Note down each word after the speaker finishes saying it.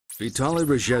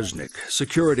Vitaliy Rzeznik,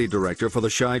 security director for the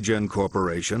Shai-Gen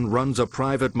Corporation, runs a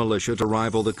private militia to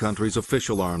rival the country's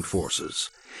official armed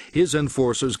forces. His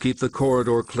enforcers keep the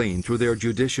corridor clean through their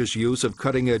judicious use of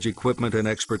cutting-edge equipment and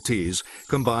expertise,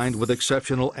 combined with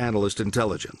exceptional analyst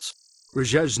intelligence.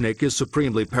 Rzeznik is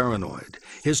supremely paranoid.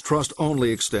 His trust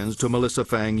only extends to Melissa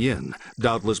Fang Yin,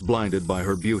 doubtless blinded by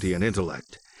her beauty and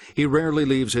intellect. He rarely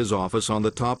leaves his office on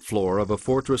the top floor of a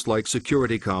fortress-like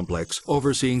security complex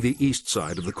overseeing the east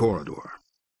side of the corridor.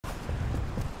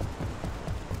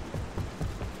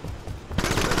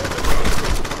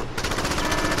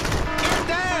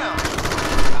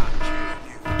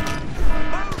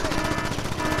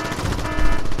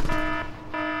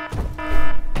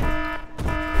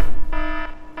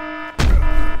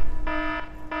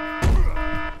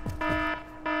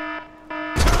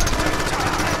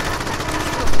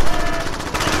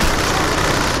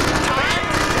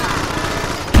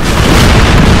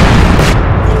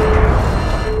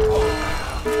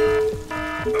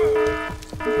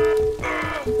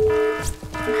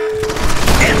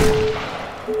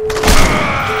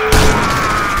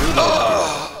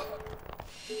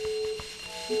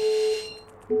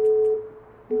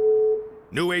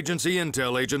 New agency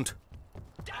intel, Agent.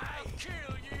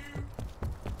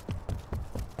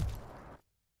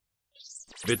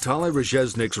 Vitaliy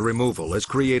Rzeznik's removal has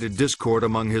created discord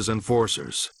among his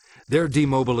enforcers. Their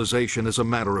demobilization is a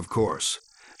matter of course.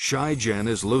 Shai-Gen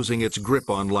is losing its grip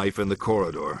on life in the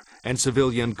corridor, and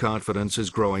civilian confidence is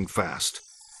growing fast.